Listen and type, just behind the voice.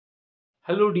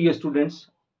Hello dear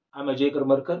students, I'm Ajay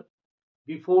Karmarkar.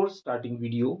 Before starting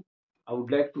video, I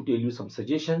would like to tell you some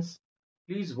suggestions.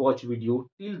 Please watch video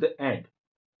till the end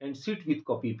and sit with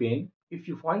copy pen. If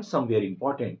you find somewhere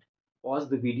important, pause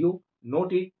the video,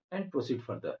 note it and proceed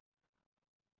further.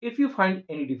 If you find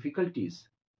any difficulties,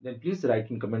 then please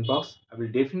write in comment box. I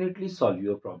will definitely solve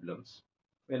your problems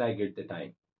when I get the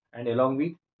time. And along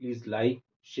with, please like,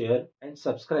 share and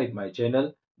subscribe my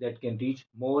channel that can reach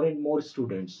more and more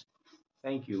students.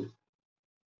 Thank you.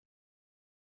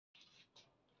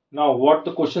 Now, what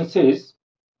the question says,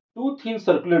 two thin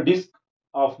circular discs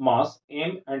of mass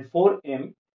m and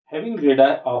 4m having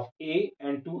radii of a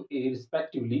and 2a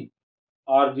respectively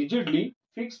are rigidly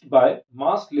fixed by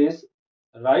massless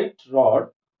right rod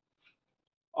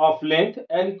of length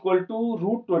L equal to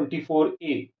root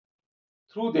 24a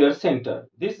through their center.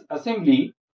 This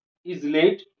assembly is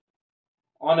laid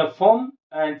on a firm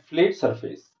and flat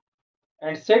surface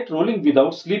and set rolling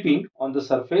without slipping on the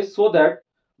surface so that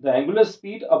the angular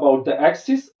speed about the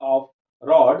axis of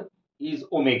rod is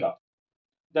omega.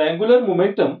 The angular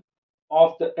momentum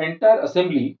of the entire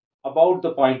assembly about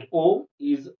the point O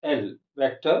is L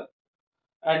vector,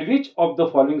 and which of the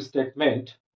following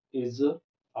statement is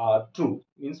true?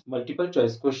 Means multiple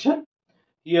choice question.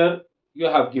 Here you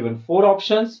have given four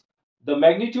options. The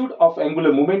magnitude of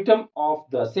angular momentum of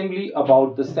the assembly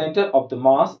about the center of the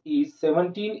mass is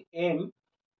 17 m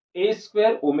a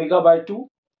square omega by 2.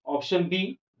 Option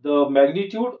B, the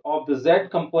magnitude of the z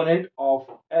component of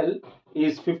L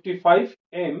is 55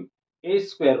 m a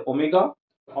square omega.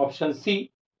 Option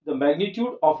C, the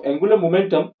magnitude of angular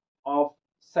momentum of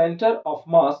center of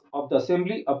mass of the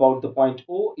assembly about the point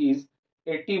O is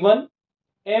 81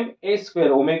 m a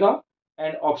square omega.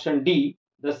 And option D,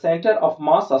 the center of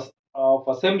mass of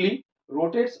assembly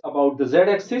rotates about the z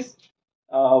axis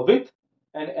with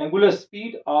an angular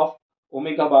speed of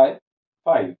omega by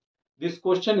 5. This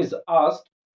question is asked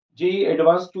JEE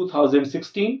Advanced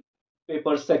 2016,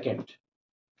 paper 2nd.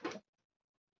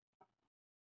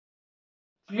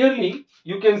 Clearly,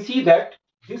 you can see that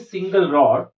this single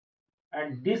rod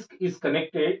and disc is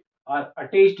connected or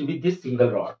attached with this single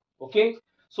rod. Okay.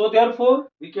 So therefore,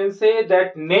 we can say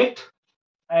that net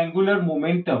angular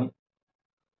momentum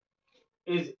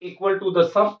is equal to the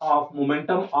sum of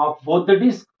momentum of both the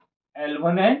discs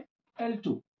L1 and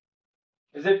L2.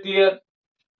 Is it clear?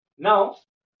 Now,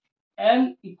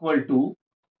 L equal to,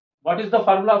 what is the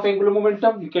formula of angular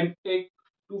momentum? You can take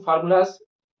two formulas,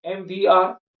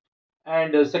 mvr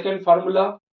and second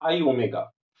formula I omega.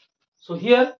 So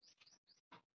here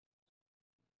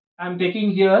I am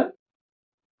taking here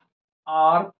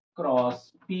r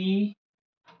cross p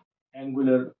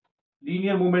angular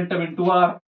linear momentum into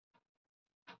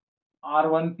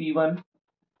r1 p1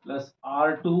 plus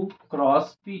r2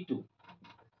 cross p2.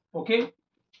 Okay.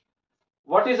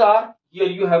 What is r? Here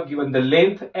you have given the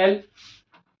length L.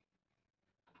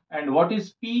 And what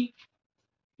is p?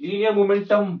 Linear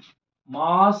momentum,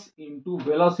 mass into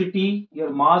velocity. Here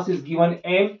mass is given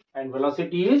m and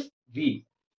velocity is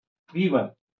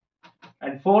v1.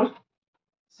 And for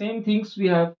same things we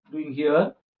have doing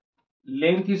here.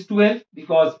 Length is 12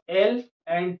 because L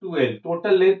and 2L.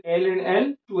 Total length L and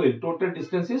L 12. Total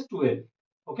distance is 12.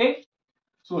 Okay.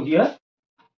 So here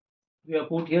we have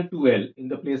put here 2L in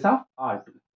the place of R2.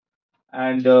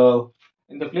 And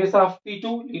in the place of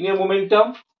P2 linear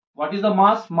momentum, what is the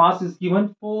mass? Mass is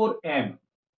given 4m.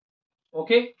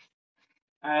 Okay.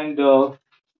 And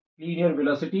linear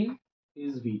velocity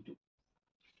is v2.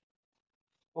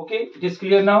 Okay, it is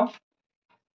clear now.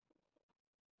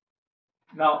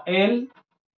 Now L,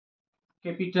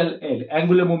 capital L,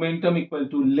 angular momentum equal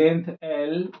to length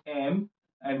L m.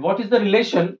 And what is the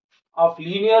relation of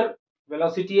linear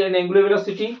velocity and angular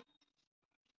velocity?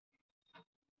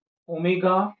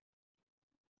 Omega.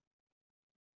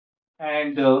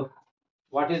 And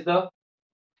what is the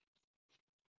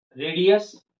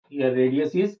radius? Here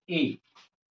radius is a.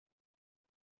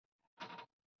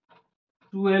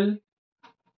 2L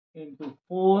into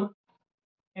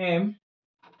 4m.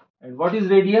 And what is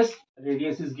radius?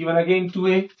 Radius is given again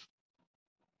 2a.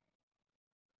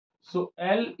 So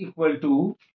L equal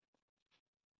to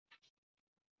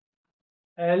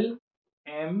L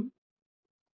m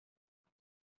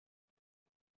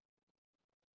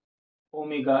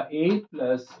omega a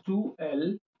plus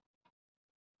 2L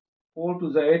 4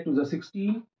 to the 8 to the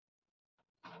 16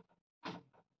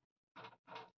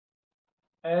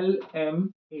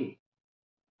 LMA.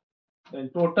 Then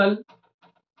total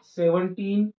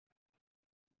 17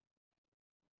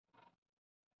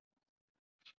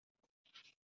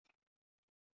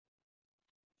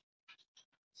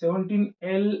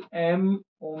 LM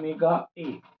omega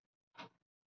A.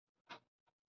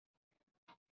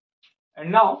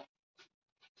 And now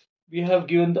we have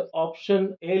given the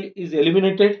option L is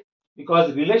eliminated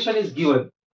because relation is given.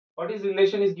 What is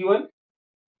relation is given?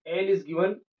 L is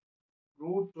given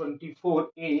root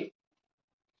 24a.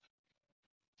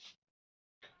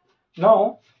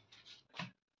 Now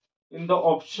in the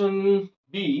option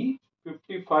B,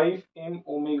 55 m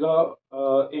omega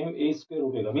m a square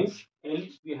omega means L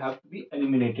we have to be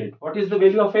eliminated. What is the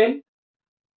value of L?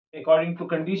 According to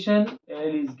condition,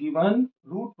 L is given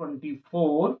root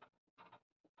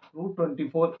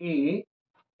 24a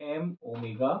m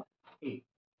omega a.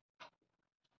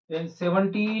 Then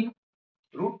 17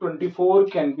 root 24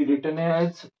 can be written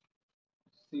as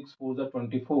 6 4 the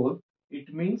 24.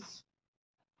 It means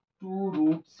 2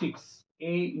 root 6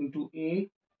 a into a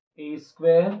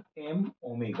square m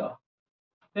omega.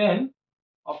 Then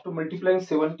after multiplying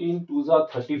 17 2s are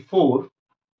 34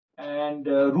 and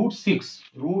root 6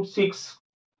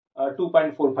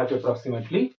 2.45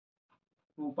 approximately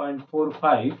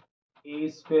 2.45 a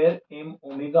square m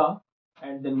omega,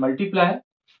 and then multiply,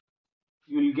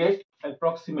 you will get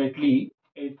approximately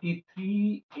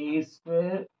 83 a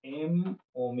square m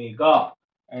omega.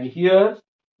 And here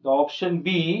the option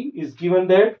B is given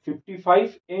that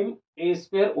 55 m a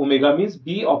square omega means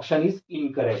B option is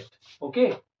incorrect.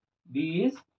 Okay, B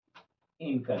is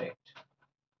incorrect.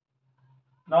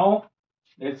 Now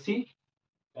let's see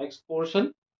next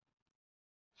portion.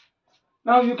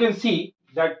 Now you can see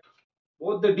that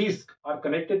both the discs are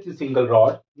connected to single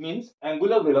rod, means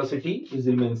angular velocity is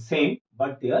remains same,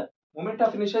 but their moment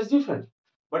of inertia is different.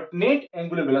 But net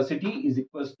angular velocity is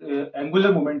equals to,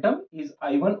 angular momentum is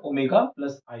I1 omega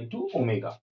plus I2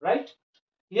 omega, right?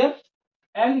 Here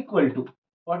L equal to,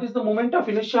 what is the moment of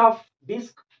inertia of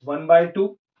disc? 1 by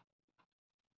 2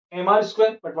 mr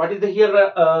square. But what is the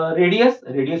here radius?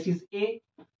 Radius is a,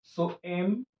 so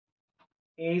m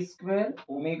a square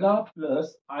omega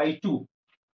plus I2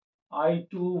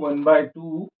 1 by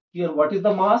 2. Here what is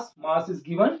the mass? Mass is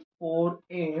given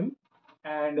 4m,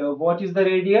 and what is the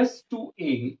radius?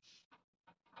 2a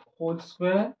whole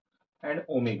square and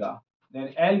omega.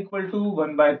 Then L equal to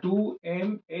 1 by 2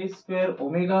 m a square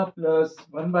omega plus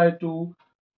 1 by 2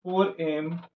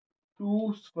 4m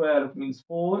 2 square means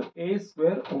 4a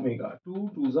square omega.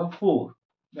 2 2s are 4.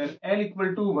 Then L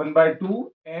equal to 1 by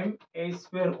 2 m a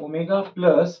square omega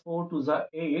plus 4 2s are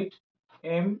 8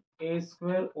 m a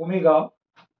square omega.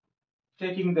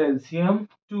 Taking the LCM,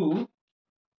 2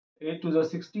 8 to the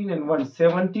 16 and 1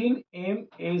 17 m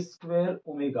a square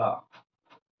omega.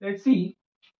 Let's see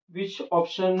which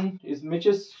option is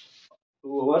matches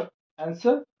to our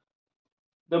answer.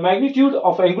 The magnitude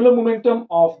of angular momentum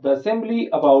of the assembly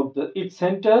about its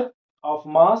center of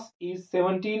mass is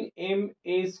 17 m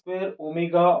a square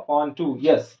omega upon 2.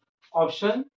 Yes,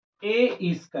 option A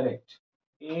is correct.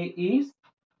 A is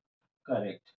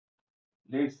correct.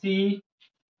 Let's see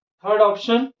third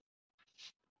option.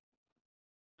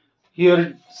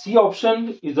 Here C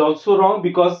option is also wrong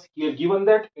because here given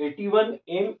that 81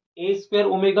 m a square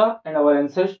omega and our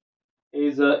answer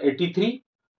is 83.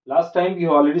 Last time we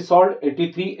have already solved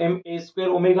 83 m a square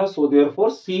omega, so therefore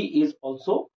C is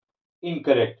also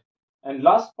incorrect. And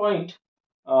last point,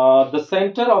 the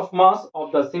center of mass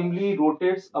of the assembly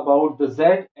rotates about the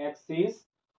z axis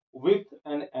with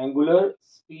an angular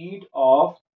speed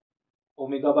of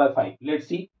omega by 5. Let's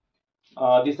see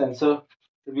this answer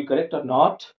should be correct or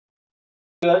not.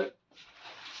 Here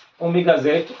omega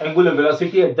z, angular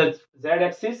velocity at the z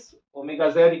axis,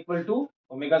 omega z equal to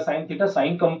omega sine theta,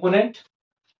 sine component,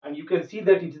 and you can see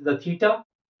that it is the theta.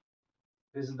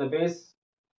 This is the base,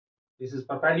 this is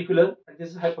perpendicular, and this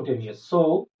is hypotenuse.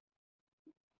 So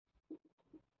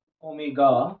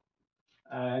omega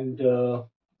and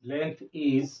length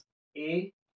is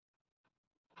a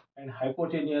and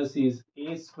hypotenuse is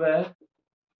a square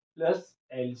plus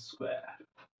l square.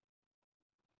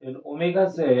 Then omega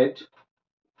z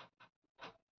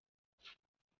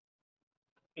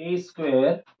a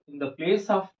square, in the place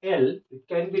of L, it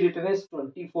can be written as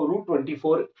 24 root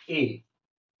 24a.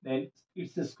 Then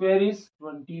its square is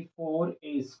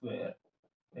 24a square.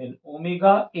 Then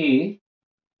omega a,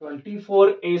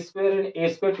 24a square and a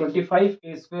square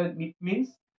 25a square, it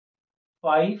means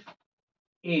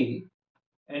 5a,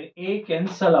 and a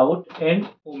cancel out and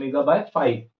omega by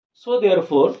 5. So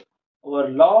therefore our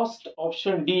last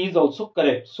option D is also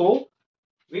correct. So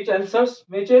which answers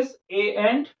matches? A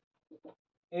and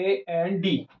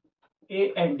D.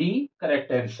 A and D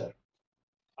correct answer.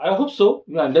 I hope so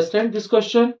you understand this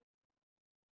question.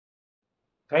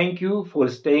 Thank you for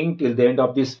staying till the end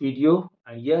of this video.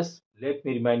 And yes, let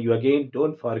me remind you again,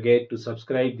 don't forget to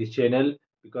subscribe this channel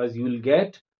because you will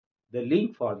get the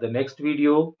link for the next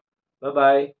video. Bye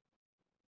bye.